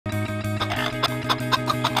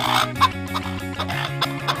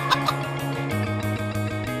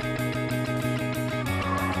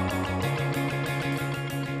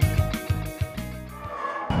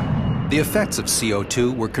The effects of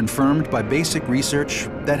CO2 were confirmed by basic research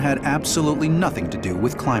that had absolutely nothing to do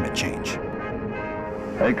with climate change.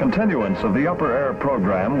 A continuance of the upper air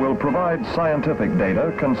program will provide scientific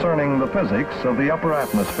data concerning the physics of the upper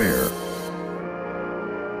atmosphere.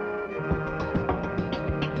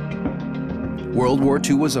 World War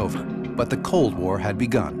II was over, but the Cold War had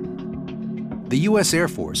begun. The U.S. Air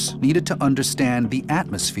Force needed to understand the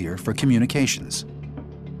atmosphere for communications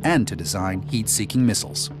and to design heat-seeking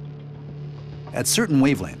missiles. At certain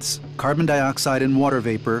wavelengths, carbon dioxide and water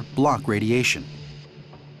vapor block radiation.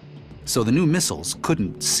 So the new missiles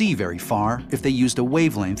couldn't see very far if they used a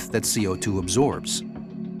wavelength that CO2 absorbs.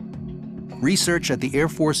 Research at the Air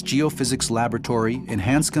Force Geophysics Laboratory in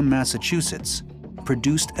Hanscom, Massachusetts,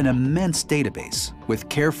 produced an immense database with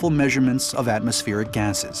careful measurements of atmospheric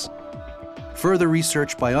gases. Further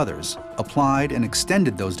research by others applied and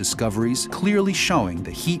extended those discoveries, clearly showing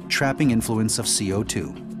the heat-trapping influence of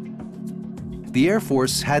CO2. The Air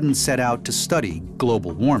Force hadn't set out to study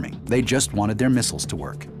global warming. They just wanted their missiles to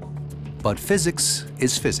work. But physics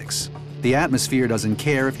is physics. The atmosphere doesn't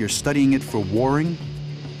care if you're studying it for warring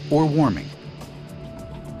or warming.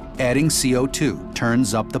 Adding CO2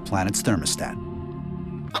 turns up the planet's thermostat.